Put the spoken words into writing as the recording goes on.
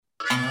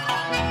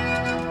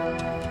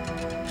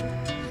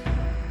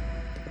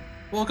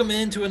Welcome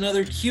into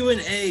another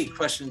Q&A,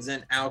 questions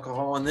and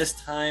alcohol. And this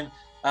time,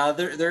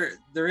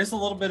 there is a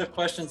little bit of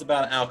questions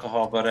about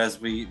alcohol, but as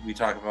we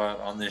talk about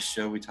on this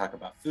show, we talk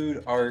about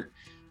food, art,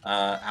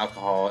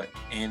 alcohol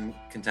in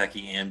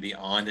Kentucky and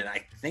beyond. And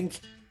I think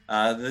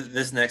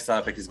this next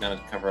topic is going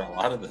to cover a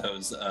lot of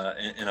those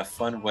in a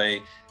fun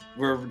way.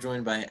 We're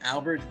joined by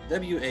Albert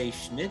W.A.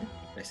 Schmid. Did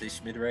I say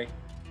Schmid right?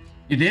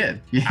 You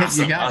did.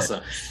 Awesome, You got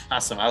awesome, it.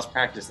 awesome. I was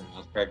practicing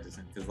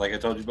because, like I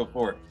told you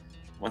before,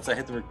 once I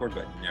hit the record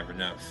button, you never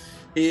know.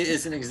 He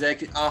is an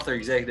author,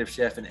 executive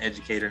chef, and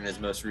educator, and his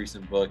most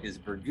recent book is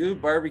Burgoo,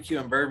 Barbecue,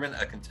 and Bourbon,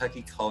 a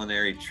Kentucky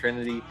Culinary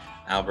Trinity.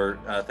 Albert,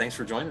 thanks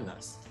for joining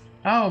us.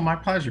 Oh, my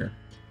pleasure.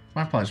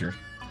 My pleasure.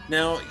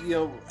 Now,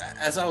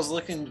 as I was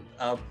looking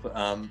up,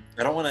 I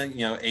don't want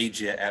to,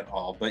 age you at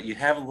all, but you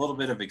have a little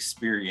bit of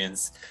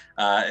experience,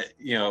 as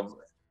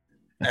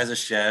a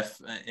chef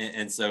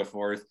and so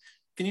forth.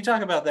 Can you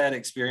talk about that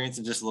experience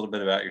and just a little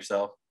bit about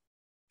yourself?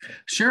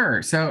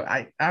 Sure. So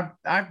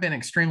I've been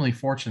extremely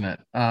fortunate.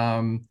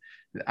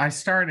 I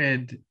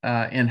started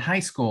in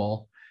high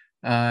school,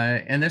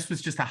 and this was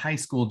just a high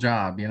school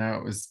job. It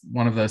was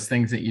one of those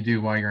things that you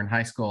do while you're in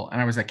high school. And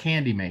I was a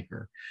candy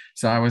maker.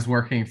 So I was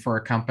working for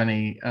a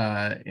company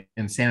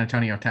in San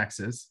Antonio,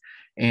 Texas.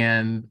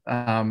 And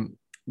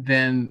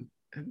then,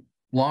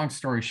 long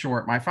story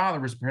short, my father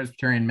was a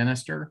Presbyterian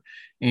minister,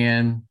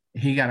 and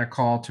he got a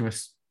call to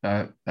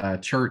a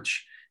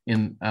church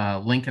in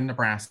Lincoln,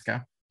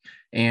 Nebraska.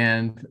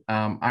 And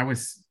I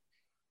was,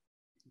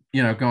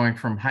 going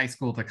from high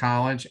school to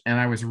college, and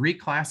I was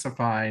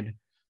reclassified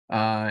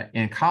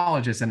in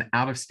college as an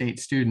out-of-state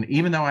student,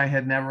 even though I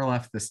had never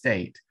left the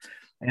state.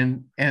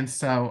 And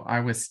so I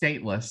was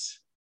stateless.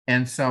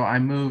 And so I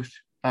moved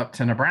up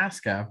to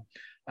Nebraska.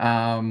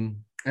 And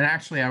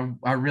actually,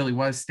 I really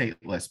was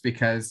stateless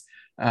because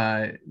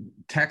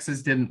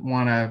Texas didn't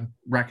want to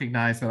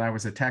recognize that I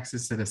was a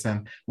Texas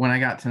citizen. When I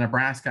got to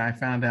Nebraska, I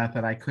found out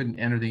that I couldn't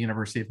enter the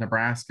University of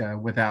Nebraska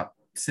without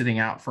sitting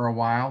out for a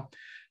while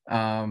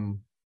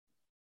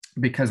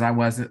because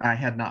I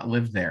had not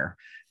lived there.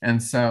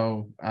 And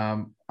so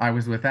I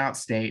was without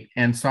state.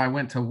 And so I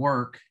went to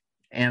work,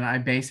 and I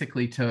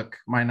basically took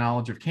my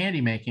knowledge of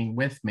candy making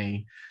with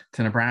me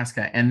to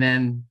Nebraska, and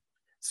then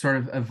sort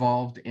of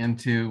evolved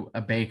into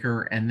a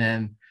baker, and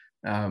then,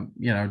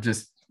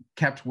 just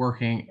kept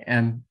working.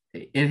 And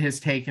it has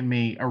taken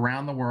me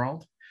around the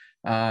world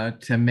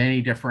to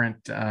many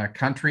different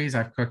countries.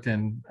 I've cooked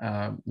in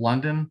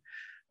London,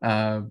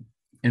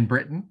 in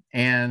Britain,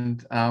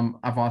 and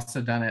I've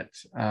also done it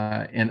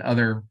in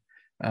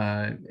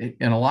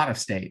a lot of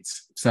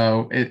states.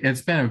 So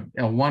it's been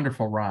a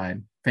wonderful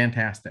ride.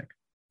 Fantastic.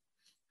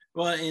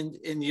 Well,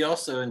 and you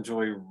also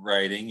enjoy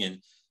writing,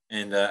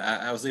 and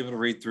I was able to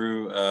read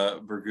through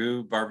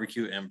Burgoo,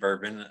 Barbecue, and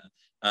Bourbon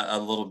a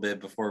little bit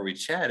before we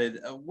chatted.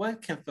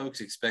 What can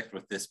folks expect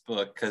with this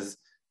book? Because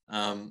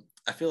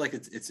I feel like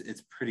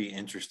it's pretty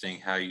interesting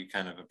how you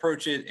kind of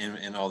approach it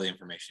and all the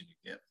information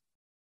you give.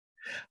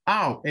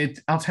 Oh,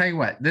 I'll tell you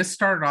what, this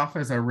started off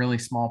as a really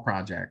small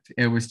project.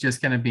 It was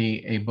just going to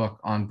be a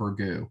book on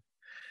Burgoo.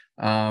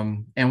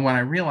 And what I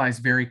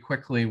realized very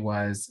quickly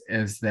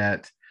is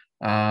that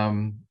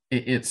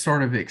it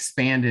sort of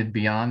expanded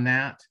beyond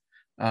that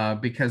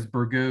because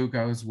Burgoo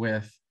goes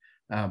with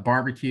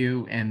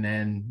barbecue, and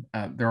then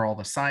there are all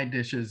the side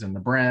dishes and the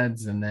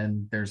breads, and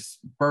then there's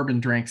bourbon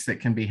drinks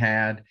that can be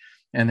had.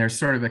 And there's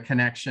sort of a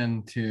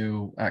connection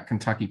to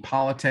Kentucky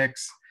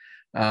politics.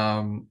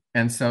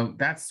 And so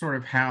that's sort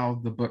of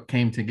how the book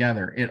came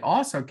together. It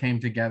also came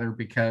together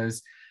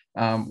because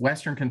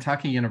Western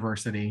Kentucky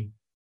University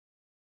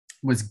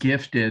was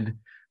gifted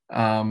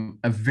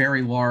a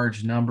very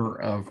large number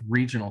of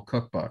regional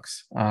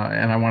cookbooks.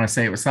 And I want to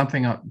say it was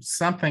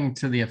something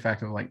to the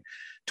effect of like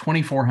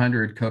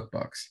 2,400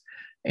 cookbooks.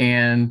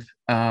 And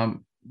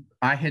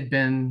I had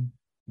been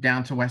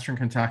down to Western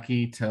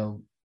Kentucky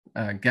to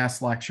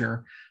guest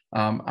lecture.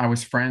 I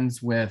was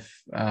friends with,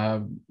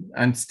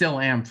 and still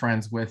am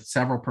friends with,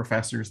 several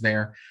professors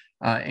there,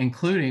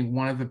 including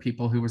one of the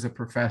people who was a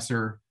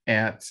professor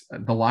at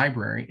the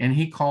library. And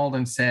he called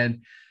and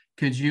said,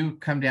 could you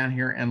come down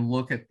here and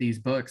look at these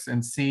books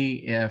and see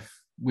if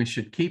we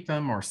should keep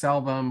them or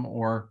sell them?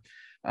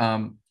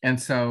 And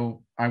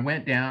so I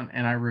went down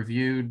and I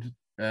reviewed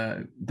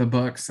the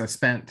books. I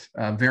spent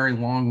a very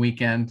long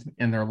weekend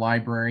in their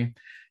library,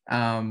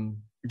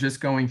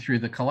 just going through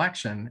the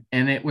collection,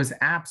 and it was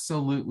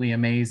absolutely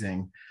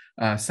amazing.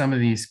 Some of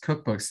these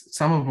cookbooks,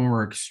 some of them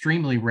were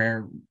extremely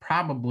rare,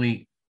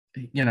 probably,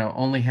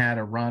 only had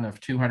a run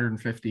of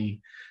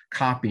 250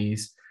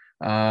 copies.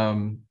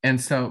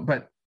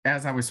 But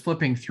as I was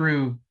flipping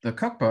through the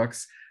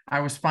cookbooks, I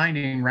was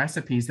finding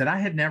recipes that I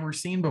had never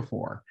seen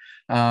before,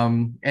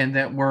 and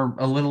that were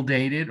a little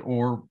dated,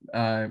 or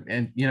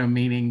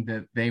meaning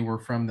that they were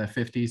from the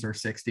 50s or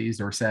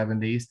 60s or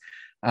 70s.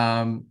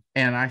 And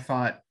I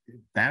thought,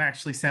 that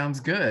actually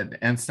sounds good.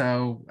 And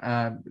so,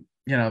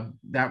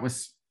 that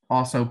was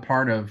also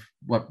part of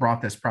what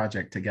brought this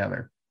project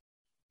together.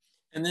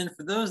 And then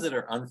for those that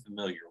are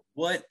unfamiliar,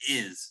 what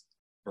is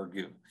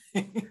Burgoo?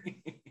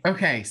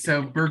 Okay,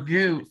 so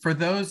Burgoo, for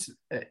those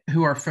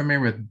who are familiar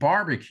with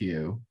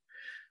barbecue,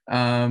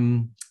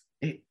 um,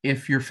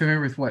 if you're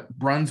familiar with what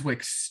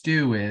Brunswick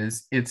stew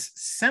is, it's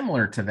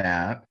similar to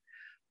that,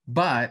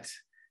 but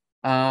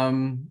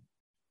and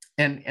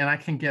I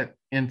can get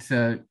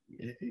into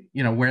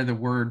where the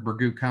word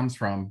Burgoo comes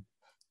from,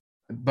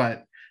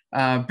 but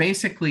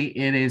basically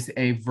it is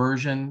a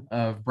version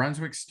of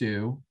Brunswick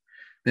stew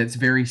that's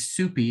very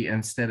soupy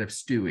instead of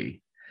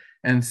stewy.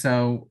 And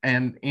so,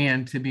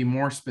 and to be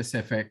more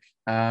specific,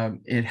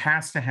 it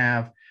has to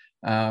have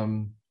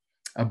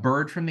a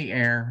bird from the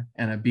air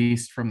and a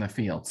beast from the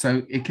field.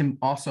 So it can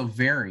also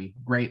vary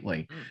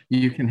greatly.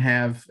 You can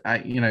have,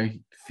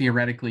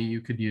 theoretically,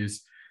 you could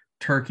use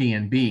turkey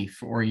and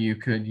beef, or you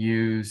could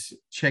use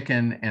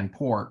chicken and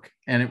pork,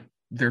 and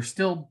they're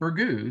still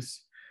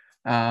burgoos,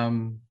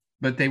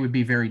 but they would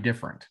be very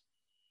different.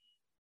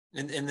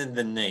 And then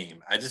the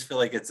name, I just feel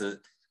like it's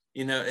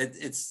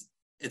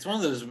it's one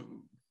of those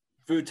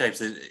food types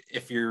that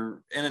if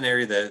you're in an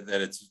area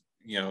that it's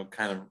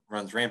kind of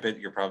runs rampant,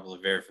 you're probably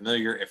very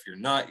familiar. If you're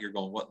not, you're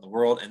going, what in the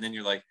world? And then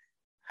you're like,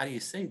 how do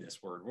you say this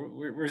word?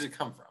 Where does it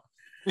come from?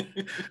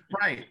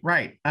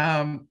 Right.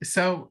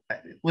 So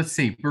let's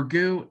see,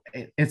 Burgoo,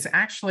 it's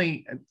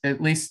actually,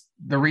 at least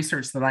the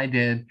research that I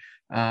did,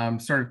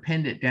 sort of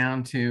pinned it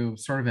down to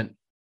sort of an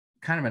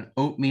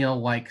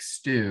oatmeal-like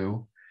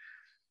stew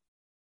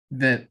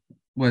that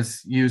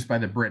was used by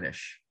the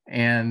British.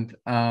 And,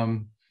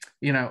 and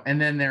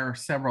then there are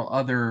several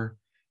other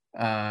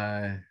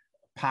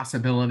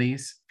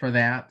possibilities for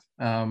that.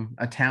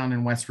 A town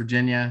in West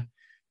Virginia.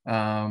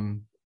 I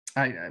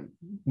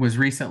was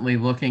recently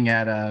looking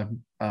at a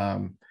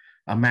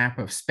map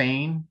of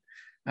Spain,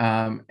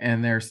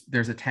 and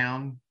there's a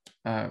town,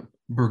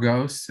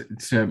 Burgos.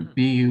 It's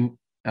Burgos,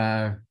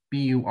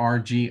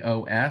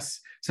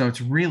 so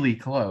it's really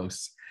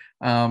close.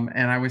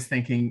 And I was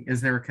thinking,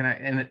 is there a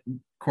connect? And of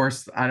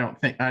course, I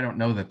don't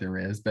know that there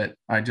is, but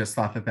I just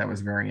thought that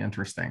was very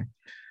interesting.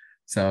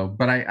 So,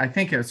 but I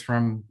think it's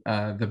from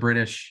the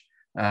British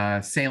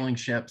sailing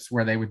ships,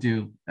 where they would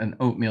do an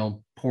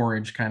oatmeal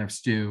porridge kind of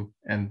stew,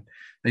 and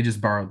they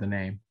just borrowed the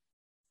name.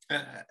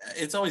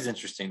 It's always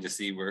interesting to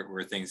see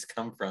where things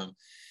come from.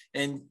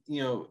 And,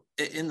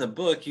 in the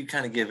book, you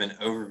kind of give an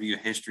overview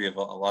history of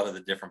a lot of the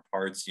different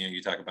parts.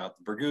 You talk about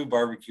the Burgoo,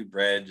 barbecue,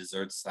 bread,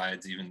 desserts,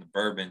 sides, even the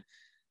bourbon.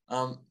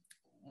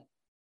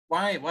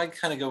 Why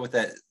kind of go with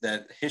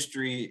that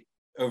history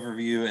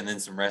overview and then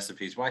some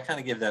recipes? Why kind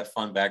of give that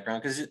fun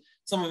background? Because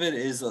some of it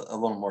is a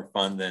little more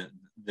fun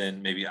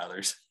than maybe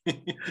others.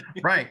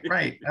 Right.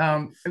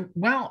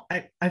 Well,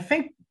 I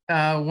think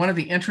one of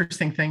the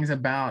interesting things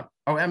about,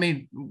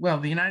 the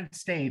United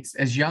States,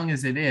 as young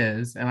as it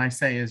is, and I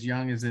say as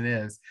young as it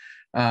is,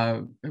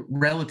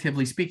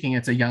 relatively speaking,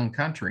 it's a young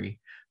country,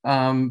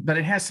 but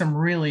it has some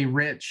really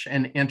rich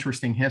and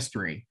interesting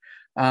history.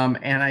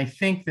 And I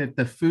think that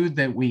the food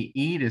that we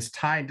eat is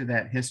tied to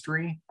that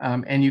history,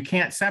 and you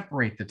can't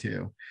separate the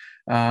two.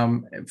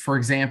 For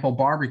example,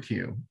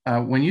 barbecue.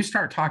 When you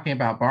start talking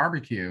about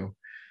barbecue,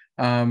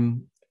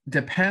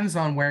 depends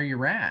on where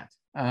you're at,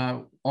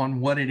 on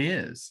what it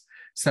is.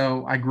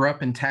 So I grew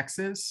up in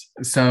Texas.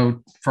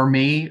 So for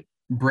me,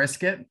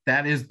 brisket,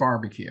 that is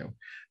barbecue.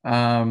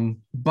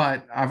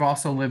 But I've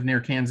also lived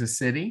near Kansas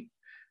City.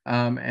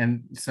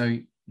 And so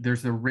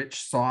there's the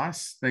rich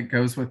sauce that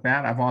goes with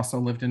that. I've also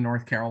lived in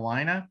North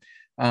Carolina.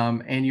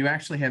 And you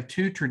actually have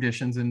two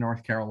traditions in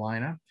North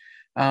Carolina.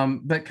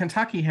 But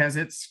Kentucky has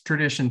its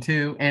tradition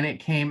too, and it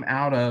came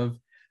out of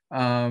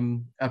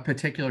a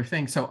particular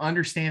thing. So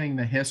understanding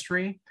the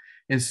history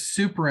is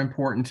super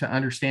important to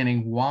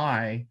understanding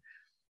why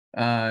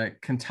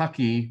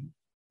Kentucky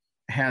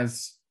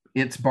has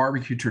its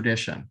barbecue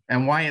tradition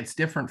and why it's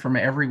different from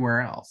everywhere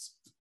else.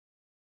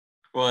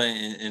 Well,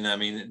 and I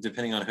mean,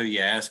 depending on who you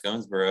ask,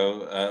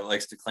 Owensboro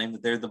likes to claim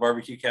that they're the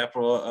barbecue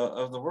capital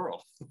of the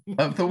world.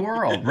 Of the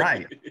world,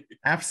 right?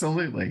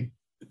 Absolutely.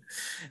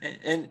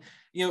 And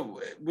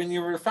when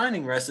you were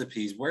finding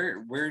recipes,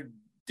 where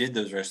did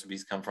those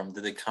recipes come from?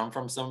 Did they come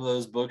from some of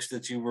those books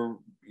that you were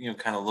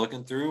kind of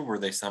looking through? Were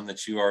they some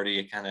that you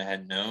already kind of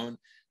had known?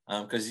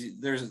 Because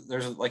there's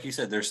like you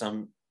said, there's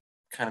some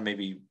kind of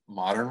maybe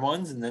modern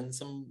ones, and then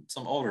some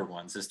older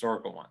ones,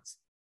 historical ones.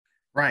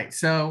 Right.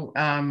 So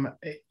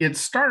it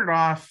started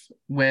off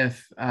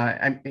with,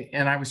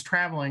 and I was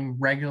traveling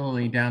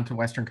regularly down to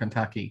Western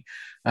Kentucky.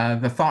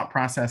 The thought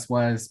process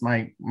was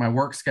my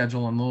work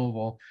schedule in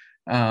Louisville.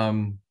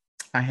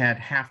 I had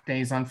half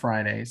days on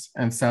Fridays,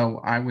 and so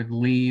I would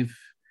leave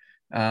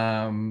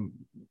as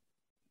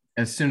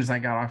soon as I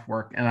got off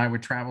work, and I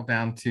would travel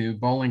down to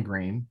Bowling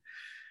Green,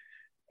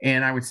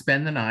 and I would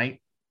spend the night.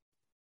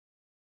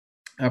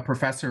 A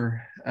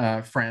professor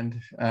friend,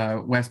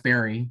 Wes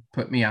Berry,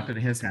 put me up at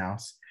his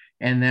house.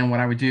 And then what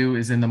I would do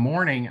is in the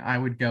morning, I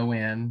would go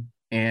in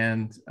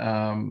and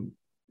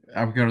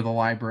I would go to the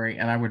library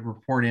and I would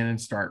report in and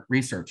start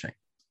researching.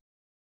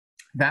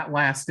 That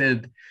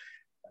lasted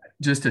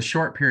just a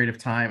short period of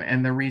time.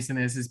 And the reason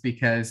is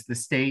because the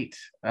state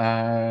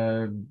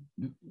was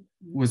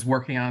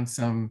working on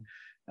some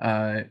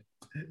uh,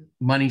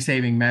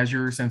 money-saving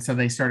measures, and so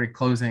they started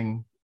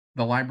closing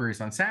the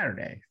libraries on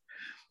Saturday.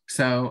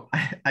 So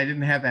I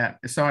didn't have that.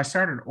 So I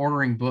started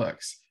ordering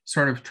books,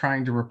 sort of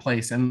trying to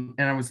replace, and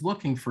I was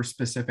looking for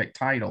specific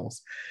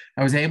titles.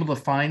 I was able to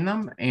find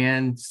them.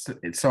 And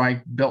so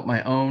I built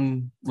my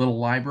own little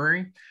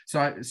library. So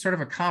I sort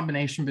of a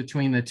combination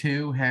between the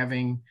two,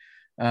 having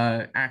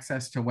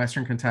access to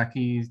Western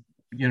Kentucky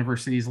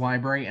University's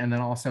library, and then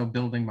also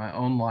building my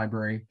own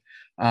library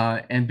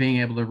and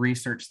being able to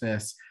research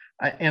this.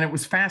 And it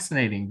was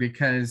fascinating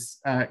because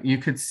you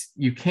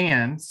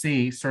can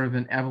see sort of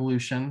an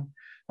evolution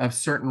of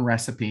certain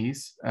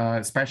recipes,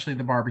 especially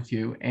the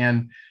barbecue.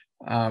 And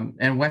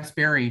Wes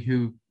Berry,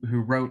 who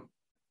wrote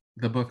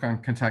the book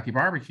on Kentucky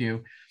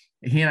barbecue,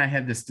 he and I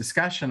had this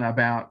discussion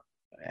about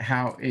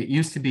how it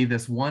used to be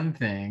this one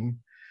thing,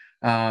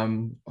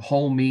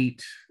 whole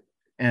meat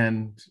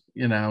and,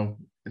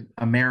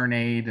 a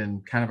marinade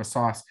and kind of a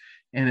sauce,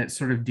 and it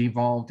sort of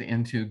devolved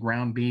into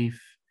ground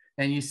beef.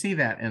 And you see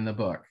that in the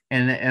book.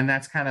 And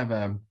that's kind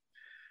of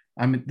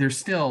there's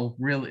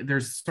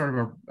sort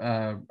of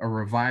a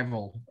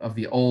revival of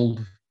the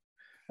old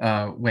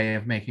way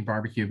of making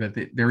barbecue, but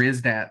there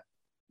is that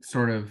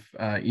sort of,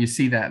 you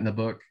see that in the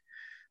book,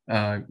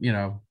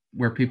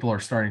 where people are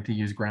starting to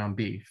use ground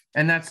beef,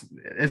 and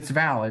it's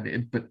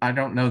valid, but I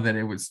don't know that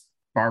it was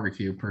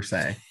barbecue per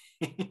se.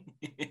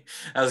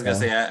 I was gonna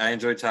say I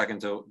enjoyed talking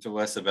to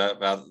Wes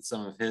about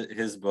some of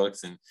his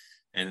books,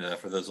 and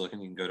for those looking,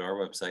 you can go to our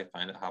website,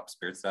 find it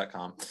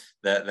hopspirits.com,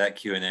 that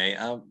Q&A.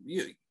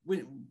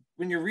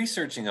 When you're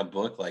researching a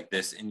book like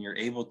this and you're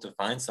able to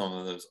find some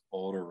of those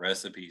older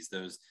recipes,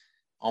 those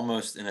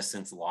almost in a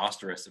sense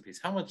lost recipes,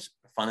 how much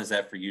fun is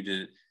that for you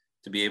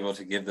to be able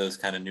to give those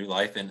kind of new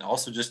life, and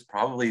also just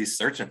probably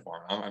searching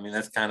for them? I mean,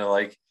 that's kind of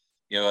like,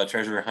 a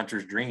treasure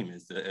hunter's dream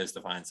is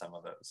to find some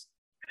of those.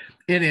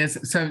 It is.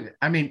 So,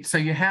 I mean, so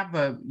you have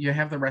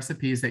the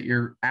recipes that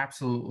you're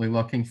absolutely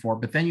looking for,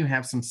 but then you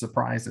have some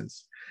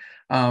surprises.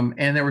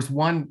 And there was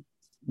one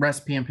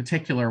recipe in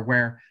particular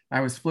where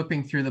I was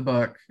flipping through the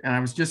book and I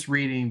was just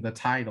reading the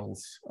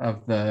titles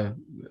of the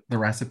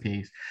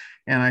recipes,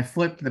 and I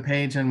flipped the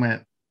page and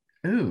went,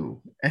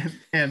 ooh,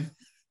 and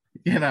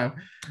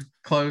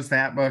closed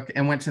that book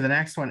and went to the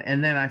next one.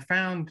 And then I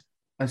found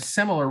a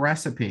similar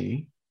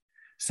recipe.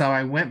 So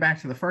I went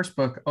back to the first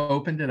book,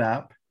 opened it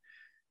up,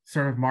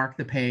 sort of marked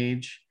the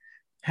page,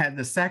 had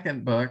the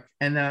second book,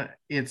 and then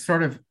it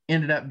sort of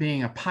ended up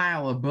being a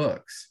pile of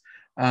books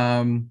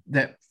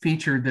that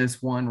featured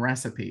this one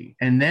recipe.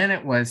 And then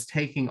it was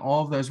taking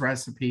all of those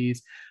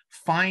recipes,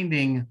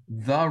 finding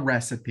the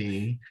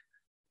recipe,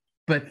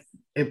 but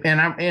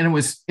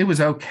it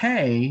was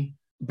okay,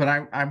 but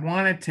I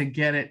wanted to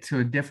get it to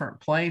a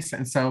different place.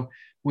 And so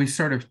we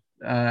sort of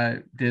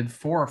did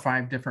 4 or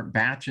 5 different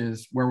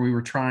batches where we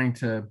were trying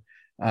to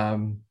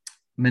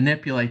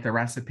manipulate the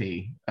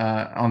recipe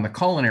on the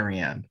culinary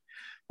end,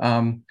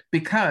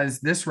 because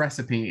this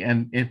recipe,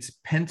 and it's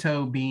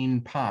pinto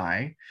bean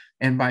pie.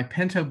 And by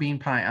pinto bean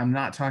pie, I'm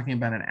not talking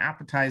about an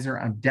appetizer.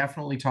 I'm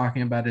definitely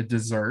talking about a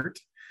dessert.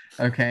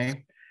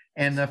 Okay.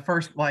 And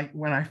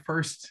when I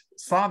first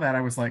saw that,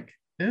 I was like,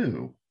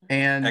 ooh.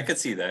 And I could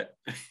see that.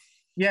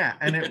 Yeah.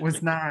 And it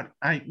was not,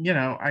 I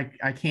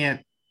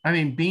can't, I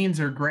mean, beans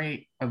are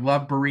great. I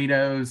love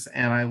burritos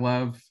and I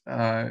love,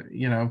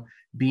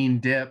 bean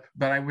dip,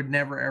 but I would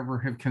never, ever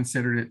have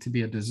considered it to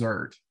be a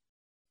dessert.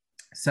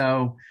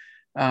 So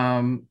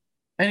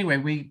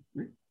anyway,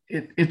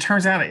 it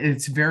turns out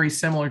it's very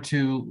similar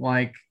to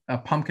like a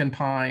pumpkin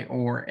pie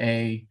or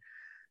a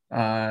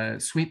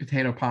sweet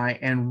potato pie.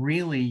 And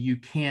really, you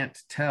can't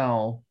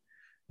tell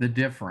the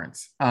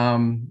difference.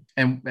 And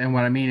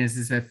what I mean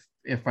is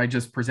if I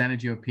just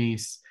presented you a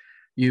piece,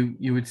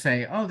 you would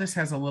say, oh, this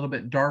has a little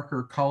bit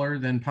darker color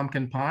than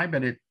pumpkin pie,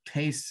 but it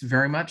tastes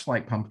very much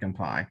like pumpkin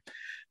pie.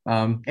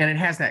 And it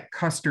has that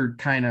custard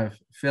kind of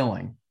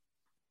filling.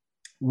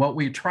 What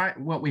we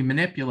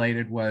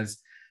manipulated was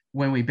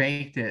when we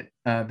baked it,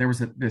 there was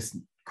this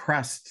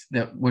crust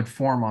that would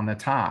form on the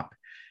top.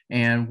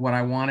 And what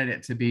I wanted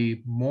it to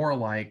be more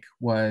like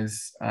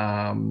was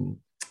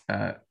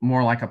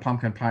more like a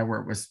pumpkin pie, where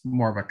it was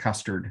more of a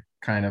custard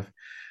kind of.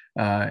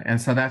 And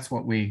so that's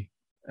what we,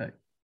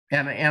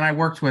 and I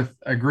worked with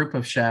a group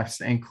of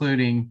chefs,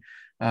 including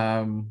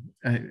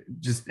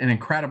just an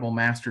incredible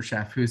master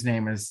chef whose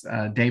name is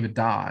David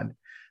Dodd,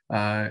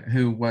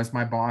 who was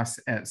my boss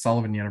at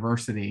Sullivan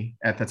University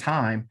at the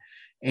time.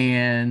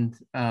 And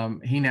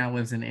he now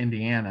lives in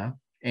Indiana.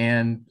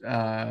 And,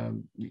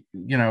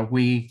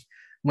 we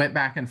went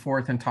back and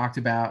forth and talked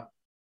about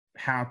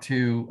how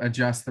to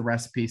adjust the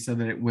recipe so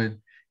that it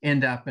would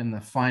end up in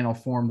the final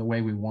form the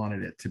way we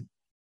wanted it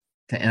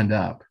to end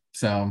up.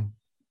 So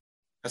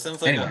that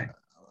sounds like anyway.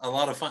 a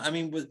lot of fun. I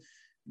mean,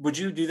 would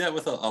you do that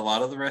with a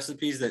lot of the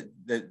recipes that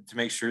to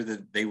make sure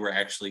that they were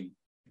actually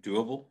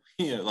doable?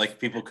 Like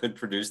people could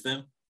produce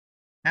them?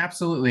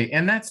 Absolutely.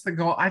 And that's the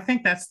goal. I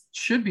think that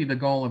should be the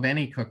goal of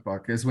any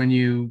cookbook, is when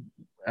you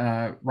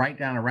write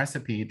down a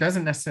recipe, it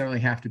doesn't necessarily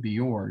have to be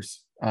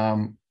yours.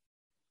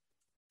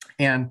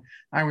 And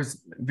I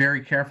was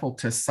very careful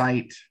to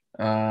cite,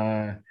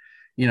 I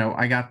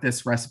got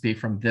this recipe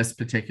from this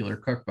particular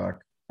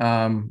cookbook.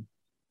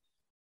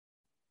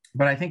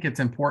 But I think it's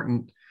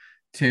important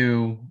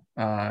to,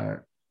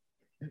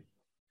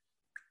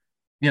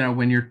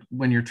 when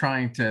you're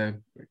trying to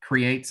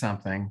create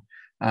something,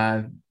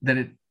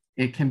 that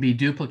it can be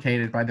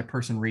duplicated by the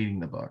person reading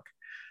the book.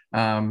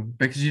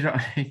 Because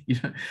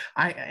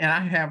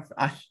I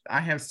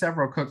have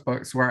several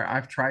cookbooks where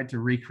I've tried to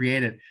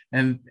recreate it,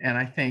 and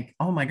I think,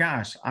 oh my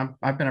gosh,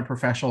 I've been a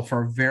professional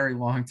for a very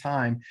long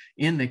time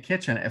in the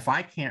kitchen. If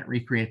I can't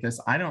recreate this,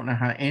 I don't know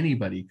how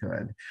anybody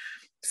could.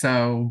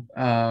 So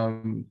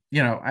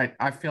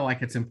I feel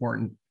like it's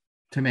important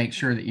to make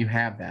sure that you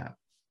have that.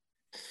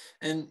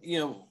 And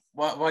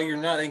while you're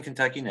not in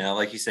Kentucky now,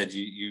 like you said,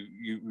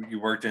 you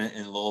worked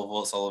in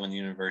Louisville at Sullivan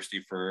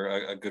University for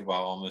a good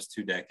while, almost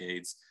 2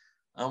 decades.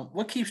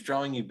 What keeps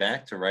drawing you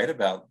back to write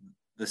about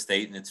the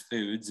state and its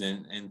foods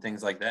and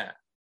things like that?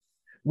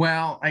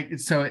 Well,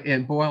 so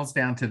it boils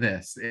down to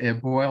this.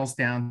 It boils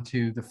down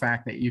to the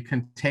fact that you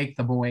can take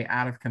the boy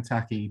out of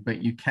Kentucky,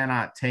 but you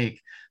cannot take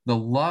the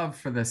love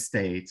for the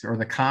state or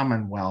the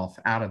Commonwealth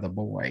out of the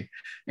boy.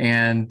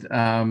 And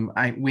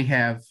we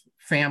have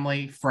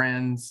family,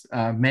 friends,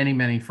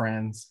 many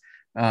friends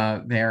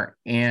there,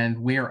 and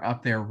we are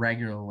up there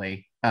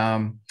regularly.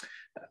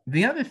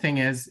 The other thing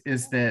is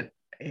that,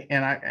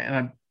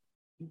 and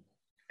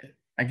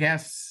I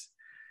guess,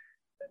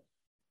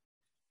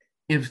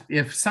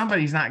 if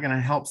somebody's not going to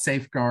help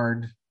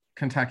safeguard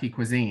Kentucky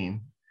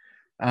cuisine,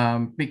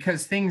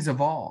 because things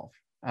evolve.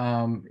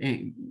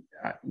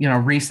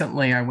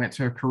 Recently I went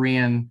to a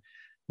Korean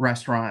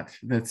restaurant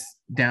that's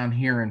down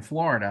here in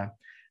Florida,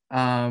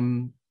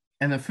 and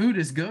the food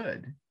is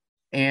good,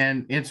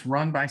 and it's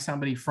run by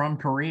somebody from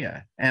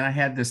Korea. And I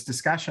had this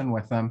discussion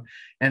with them,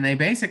 and they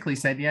basically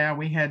said, yeah,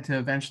 we had to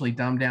eventually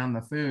dumb down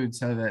the food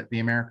so that the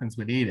Americans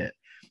would eat it.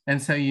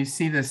 And so you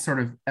see this sort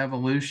of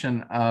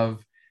evolution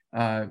of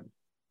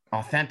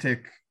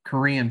authentic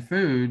Korean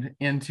food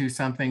into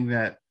something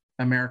that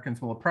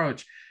Americans will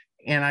approach.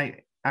 And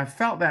I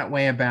felt that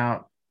way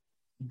about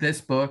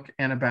this book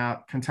and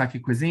about Kentucky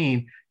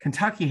cuisine.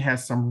 Kentucky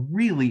has some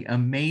really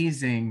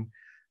amazing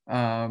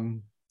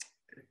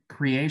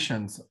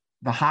creations.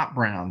 The hot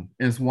brown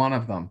is one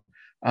of them.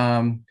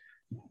 Love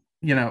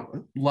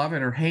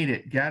it or hate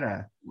it,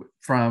 geta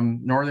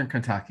from Northern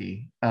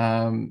Kentucky.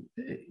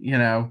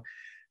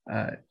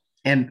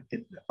 And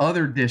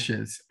other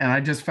dishes. And I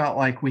just felt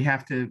like we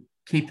have to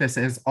keep this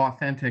as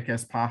authentic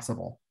as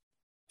possible.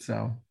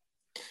 So.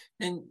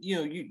 And,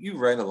 you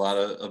write a lot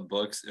of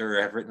books,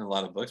 or have written a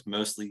lot of books,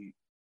 mostly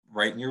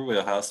right in your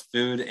wheelhouse,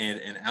 food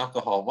and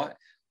alcohol.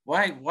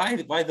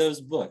 Why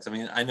those books? I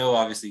mean, I know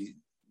obviously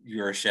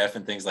you're a chef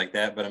and things like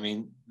that, but I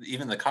mean,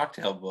 even the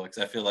cocktail books,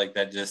 I feel like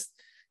that just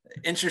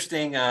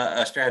interesting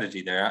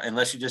strategy there,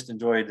 unless you just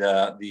enjoyed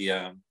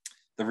the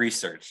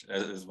research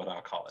is what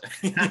I'll call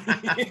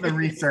it. The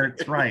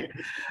research, right.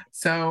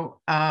 So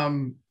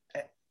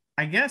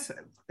I guess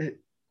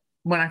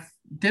when I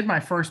did my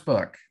first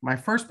book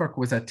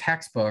was a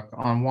textbook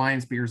on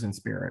wines, beers, and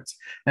spirits.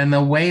 And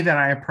the way that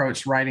I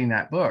approached writing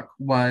that book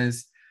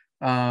was,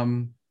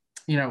 when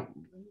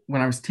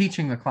I was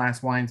teaching the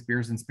class Wines,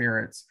 Beers, and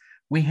Spirits,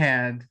 we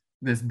had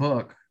this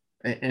book,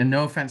 and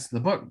no offense to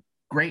the book,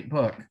 great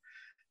book.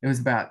 It was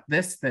about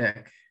this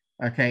thick,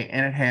 okay,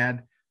 and it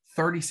had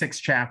 36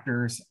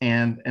 chapters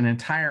and an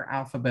entire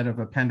alphabet of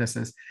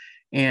appendices.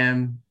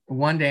 And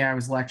one day I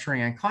was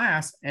lecturing in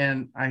class,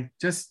 and I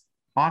just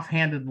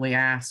offhandedly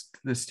asked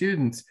the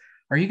students,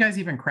 are you guys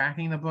even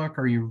cracking the book?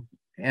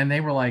 And they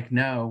were like,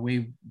 no,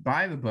 we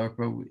buy the book,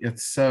 but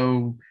it's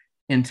so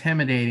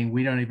intimidating,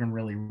 we don't even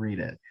really read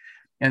it.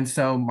 And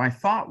so my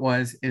thought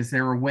was, is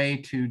there a way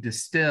to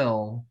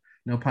distill,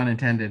 no pun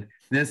intended,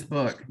 this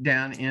book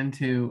down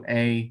into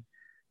a,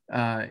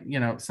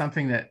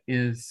 something that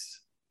is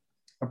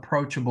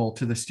approachable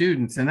to the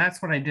students? And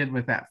that's what I did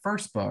with that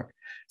first book.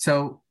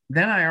 So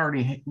then I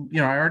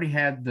already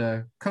had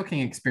the cooking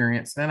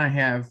experience. Then I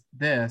have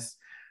this.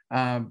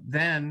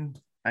 Then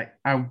I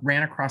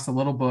ran across a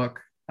little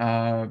book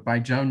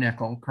by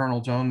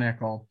Colonel Joe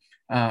Nickel,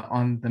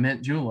 on the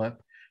mint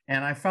julep.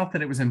 And I felt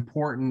that it was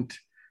important.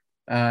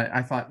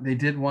 I thought they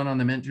did one on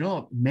the mint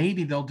julep.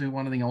 Maybe they'll do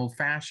one on the old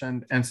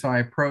fashioned. And so I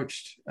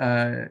approached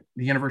the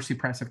University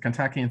Press of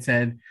Kentucky and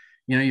said,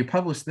 you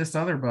published this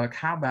other book.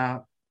 How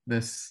about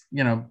this,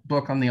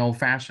 book on the old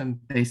fashioned?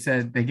 They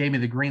said, they gave me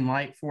the green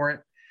light for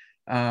it.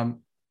 And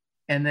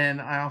then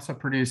I also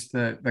produced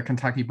the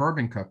Kentucky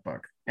Bourbon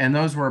Cookbook, and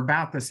those were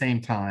about the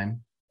same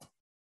time.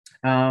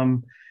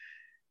 And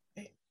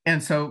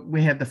so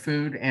we had the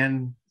food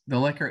and the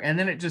liquor, and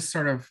then it just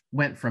sort of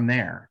went from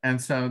there. And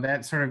so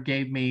that sort of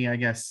gave me, I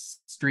guess,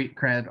 street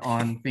cred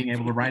on being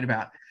able to write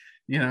about,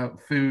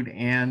 food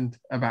and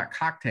about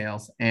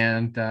cocktails.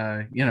 And,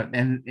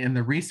 and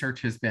the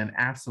research has been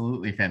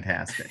absolutely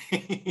fantastic.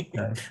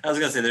 I was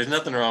going to say, there's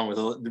nothing wrong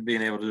with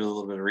being able to do a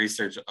little bit of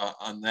research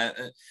on that.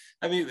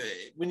 I mean,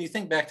 when you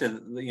think back to,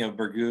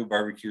 Burgoo,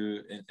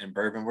 barbecue, and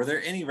bourbon, were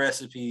there any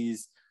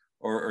recipes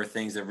or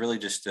things that really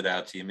just stood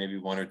out to you, maybe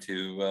one or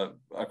two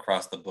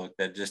across the book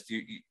that just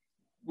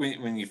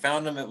when you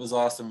found them, it was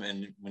awesome.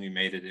 And when you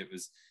made it, it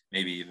was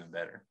maybe even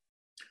better.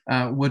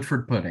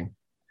 Woodford pudding,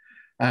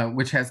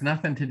 which has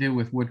nothing to do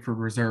with Woodford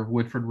Reserve.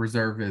 Woodford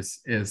Reserve is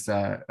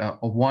a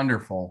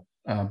wonderful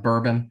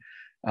bourbon,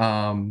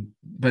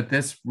 but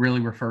this really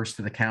refers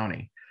to the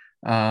county.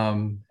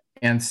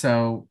 And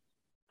so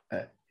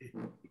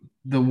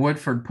the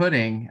Woodford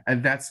pudding,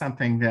 that's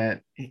something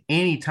that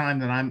anytime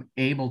that I'm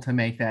able to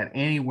make that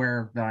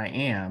anywhere that I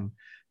am,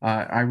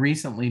 I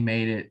recently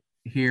made it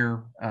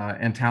here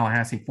in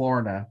Tallahassee,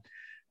 Florida.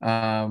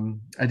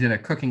 I did a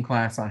cooking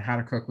class on how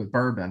to cook with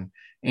bourbon,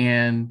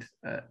 and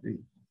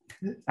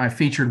I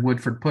featured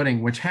Woodford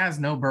pudding, which has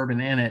no bourbon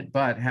in it,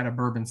 but had a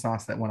bourbon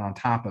sauce that went on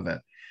top of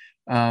it.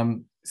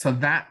 So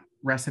that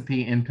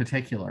recipe in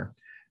particular.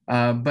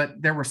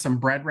 But there were some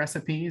bread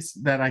recipes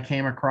that I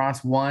came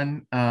across.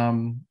 One,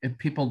 if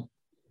people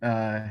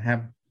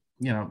have,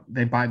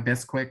 they buy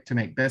Bisquick to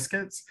make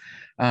biscuits.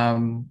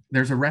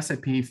 There's a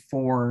recipe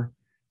for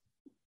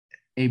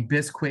a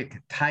Bisquick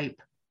type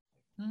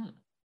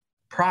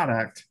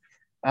product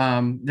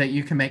that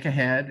you can make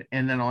ahead,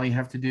 and then all you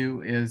have to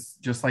do is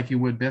just like you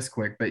would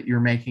Bisquick, but you're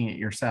making it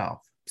yourself.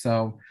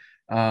 So,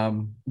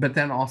 but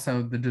then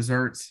also the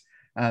desserts.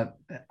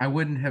 I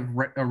wouldn't have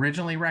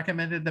originally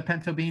recommended the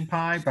pinto bean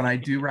pie, but I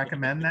do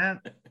recommend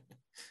that.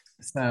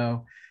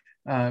 So,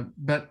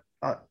 but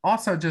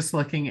also just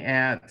looking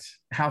at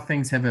how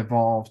things have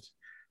evolved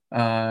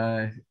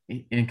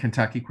in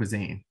Kentucky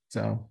cuisine.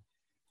 So,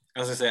 I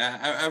was gonna say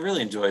I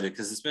really enjoyed it,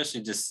 because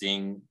especially just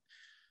seeing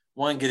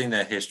getting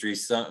that history.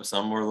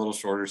 Some were a little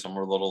shorter, some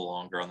were a little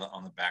longer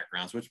on the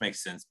backgrounds, which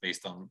makes sense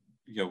based on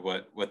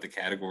what the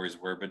categories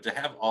were. But to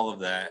have all of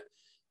that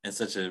in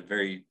such a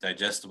very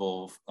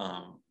digestible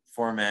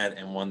format,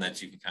 and one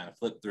that you can kind of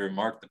flip through,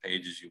 mark the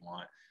pages you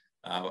want,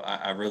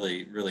 I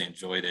really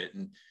enjoyed it.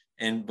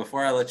 And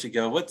before I let you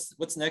go,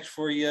 what's next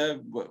for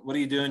you? What are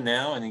you doing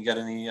now? And you got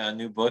any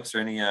new books or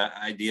any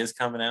ideas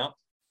coming out?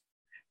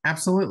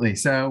 Absolutely.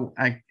 So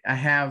I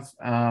have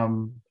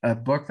a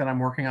book that I'm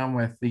working on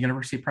with the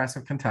University Press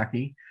of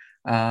Kentucky,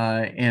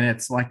 and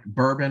it's like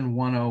Bourbon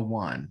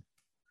 101.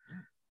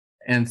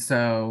 And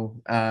so,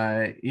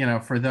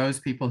 for those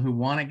people who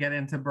want to get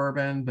into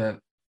bourbon but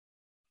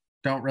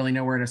don't really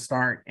know where to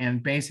start,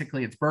 and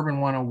basically it's Bourbon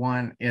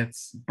 101.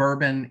 It's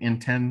bourbon in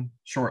 10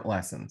 short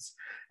lessons.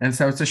 And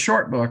so it's a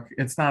short book.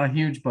 It's not a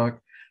huge book,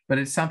 but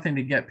it's something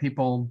to get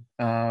people,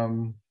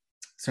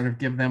 sort of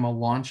give them a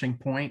launching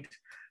point.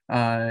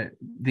 The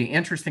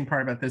interesting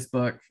part about this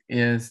book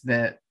is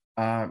that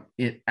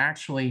it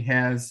actually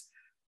has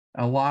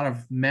a lot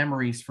of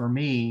memories for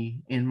me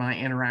in my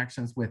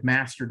interactions with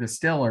master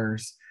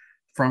distillers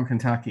from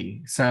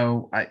Kentucky.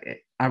 So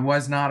I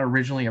was not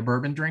originally a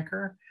bourbon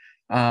drinker,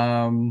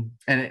 and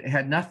it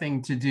had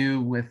nothing to do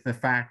with the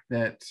fact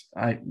that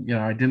I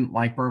didn't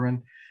like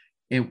bourbon.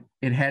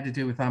 It had to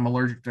do with I'm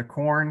allergic to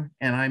corn,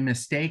 and I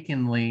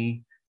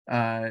mistakenly,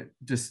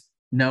 just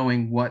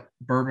knowing what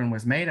bourbon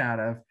was made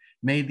out of,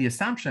 made the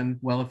assumption,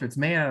 well, if it's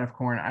made out of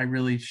corn, I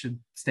really should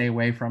stay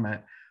away from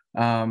it.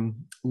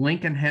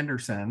 Lincoln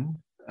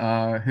Henderson,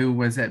 who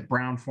was at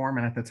Brown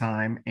Forman at the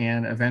time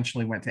and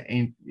eventually went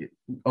to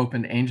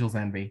opened Angel's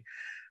Envy,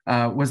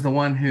 was the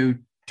one who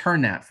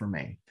turned that for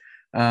me.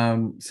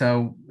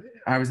 So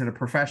I was at a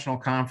professional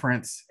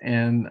conference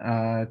in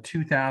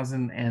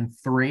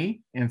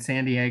 2003 in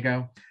San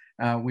Diego.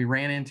 We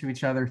ran into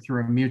each other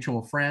through a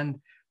mutual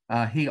friend.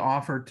 He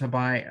offered to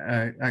buy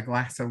a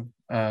glass of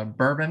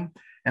bourbon.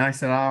 And I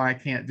said, oh, I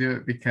can't do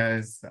it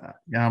because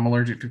I'm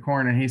allergic to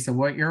corn. And he said,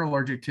 what you're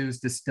allergic to is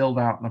distilled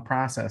out in the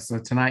process. So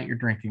tonight you're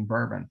drinking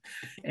bourbon.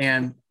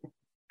 And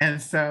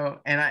so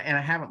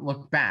I haven't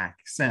looked back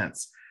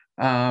since.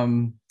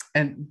 So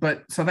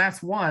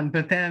that's one.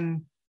 But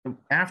then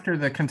after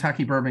the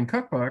Kentucky Bourbon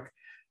Cookbook,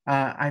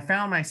 I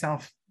found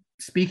myself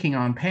speaking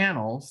on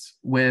panels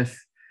with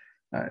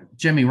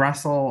Jimmy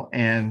Russell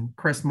and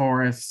Chris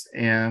Morris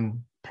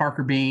and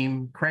Parker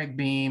Beam, Craig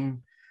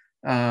Beam,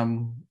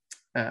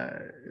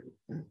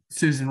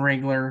 Susan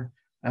Rigler,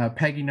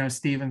 Peggy No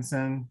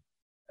Stevenson,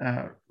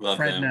 Fred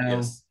them, No,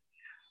 yes.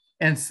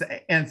 and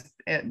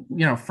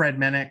Fred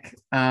Minnick.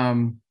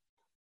 And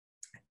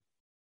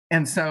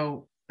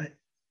so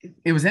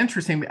it was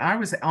interesting. I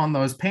was on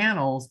those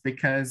panels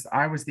because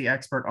I was the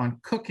expert on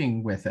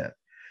cooking with it.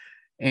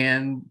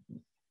 And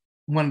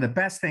one of the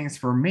best things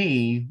for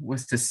me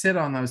was to sit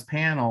on those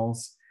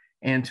panels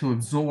and to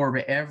absorb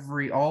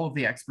all of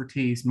the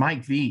expertise.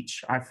 Mike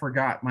Veach, I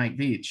forgot Mike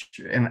Veach.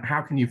 And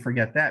how can you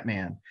forget that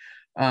man?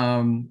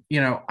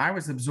 I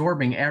was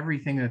absorbing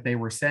everything that they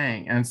were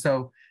saying. And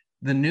so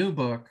the new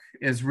book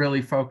is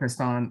really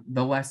focused on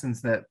the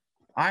lessons that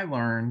I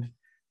learned,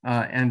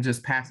 and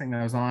just passing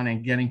those on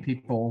and getting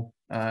people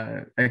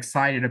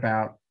excited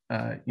about,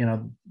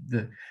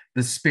 the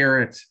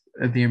spirit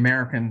of the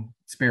American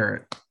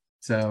spirit.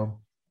 So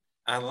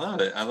I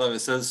love it.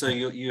 So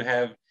you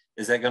have,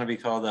 is that going to be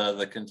called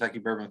the Kentucky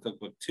Bourbon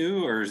Cookbook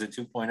 2, or is it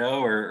 2.0,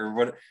 or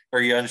what?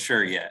 Are you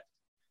unsure yet?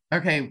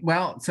 Okay,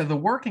 well, so the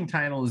working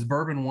title is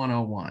Bourbon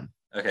 101.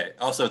 Okay.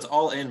 Also, it's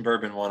all in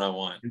Bourbon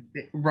 101.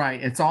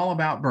 Right. It's all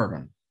about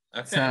bourbon.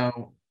 Okay.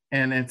 So,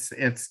 and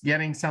it's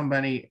getting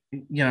somebody,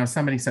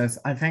 somebody says,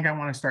 I think I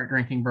want to start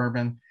drinking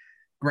bourbon.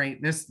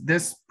 Great.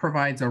 This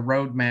provides a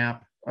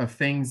roadmap of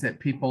things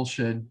that people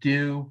should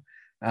do,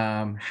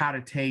 how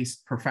to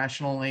taste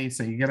professionally.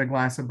 So you get a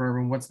glass of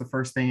bourbon. What's the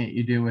first thing that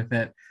you do with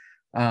it?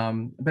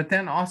 But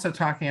then also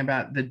talking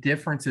about the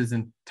differences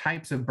in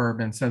types of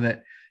bourbon so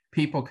that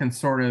people can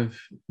sort of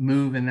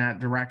move in that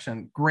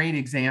direction. Great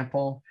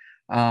example.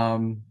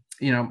 Um,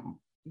 you know,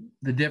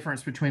 the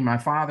difference between my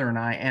father and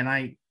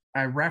I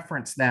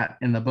reference that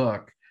in the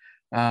book.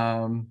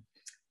 Um,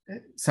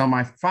 so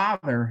my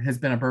father has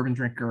been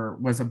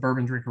was a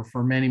bourbon drinker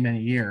for many,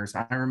 many years.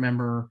 I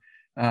remember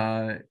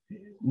uh,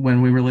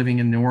 when we were living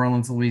in New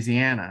Orleans,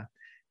 Louisiana,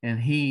 and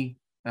he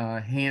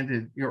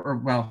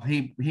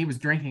he was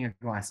drinking a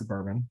glass of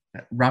bourbon,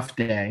 rough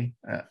day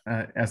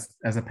as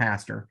a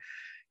pastor,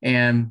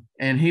 and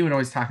he would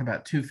always talk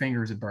about 2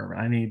 fingers of bourbon.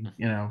 I'm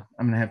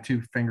going to have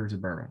 2 fingers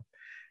of bourbon.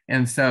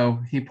 And so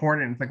he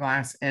poured it into the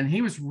glass, and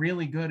he was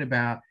really good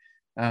about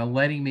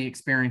letting me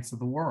experience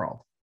the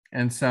world.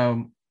 And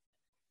so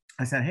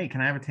I said, hey,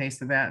 can I have a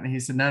taste of that? And he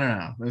said,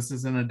 no, this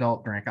is an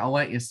adult drink. I'll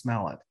let you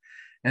smell it.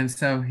 And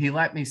so he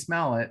let me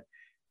smell it,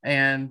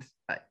 and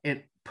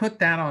it put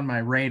that on my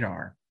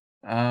radar.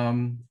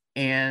 And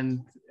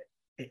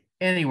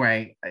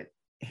anyway,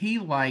 he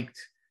liked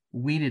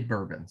wheated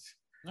bourbons.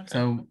 Okay.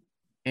 So,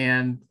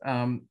 and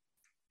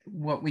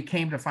what we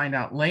came to find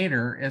out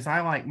later is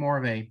I like more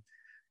of a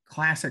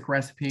classic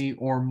recipe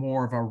or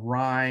more of a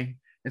rye.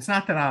 It's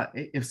not that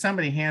if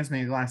somebody hands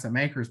me a glass of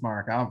Maker's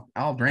Mark,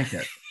 I'll drink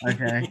it.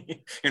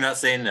 Okay. You're not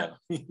saying no.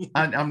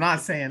 I'm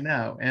not saying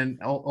no. And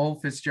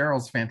Old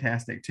Fitzgerald's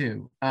fantastic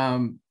too.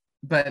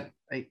 But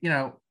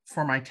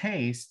for my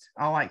taste,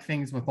 I like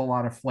things with a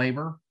lot of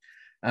flavor.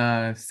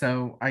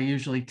 So I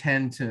usually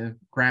tend to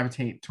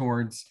gravitate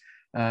towards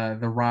the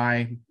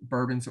rye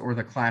bourbons or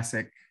the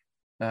classic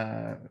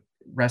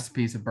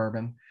recipes of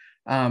bourbon.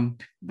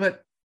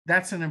 But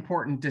that's an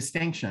important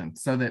distinction,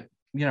 so that,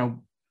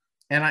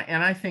 and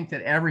I think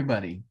that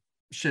everybody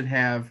should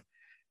have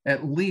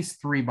at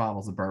least 3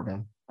 bottles of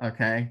bourbon.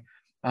 Okay.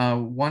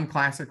 1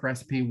 classic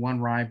recipe,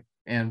 1 rye,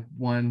 and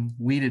 1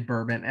 wheated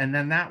bourbon. And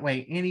then that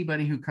way,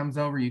 anybody who comes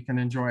over, you can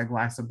enjoy a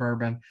glass of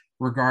bourbon,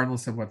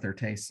 regardless of what their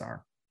tastes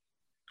are.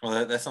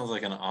 Well, that sounds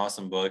like an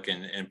awesome book,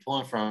 and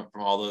pulling from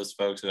all those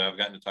folks who I've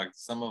gotten to talk to,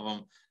 some of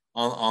them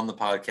on the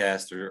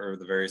podcast or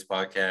the various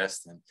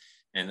podcasts,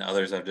 and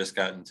others I've just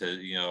gotten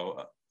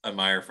to,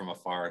 admire from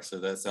afar. So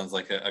that sounds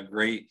like a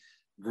great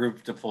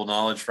group to pull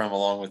knowledge from,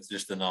 along with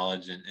just the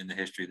knowledge and the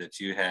history that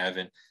you have.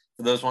 And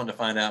for those wanting to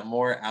find out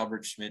more,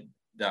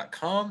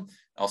 albertschmid.com,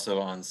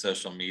 also on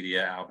social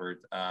media,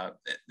 Albert.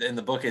 And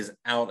the book is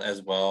out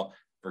as well.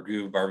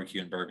 Burgoo, Barbecue,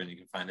 and Bourbon. You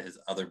can find his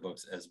other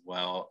books as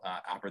well.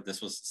 Albert,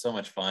 this was so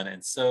much fun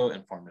and so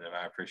informative.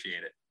 I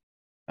appreciate it.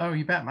 Oh,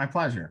 you bet. My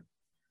pleasure.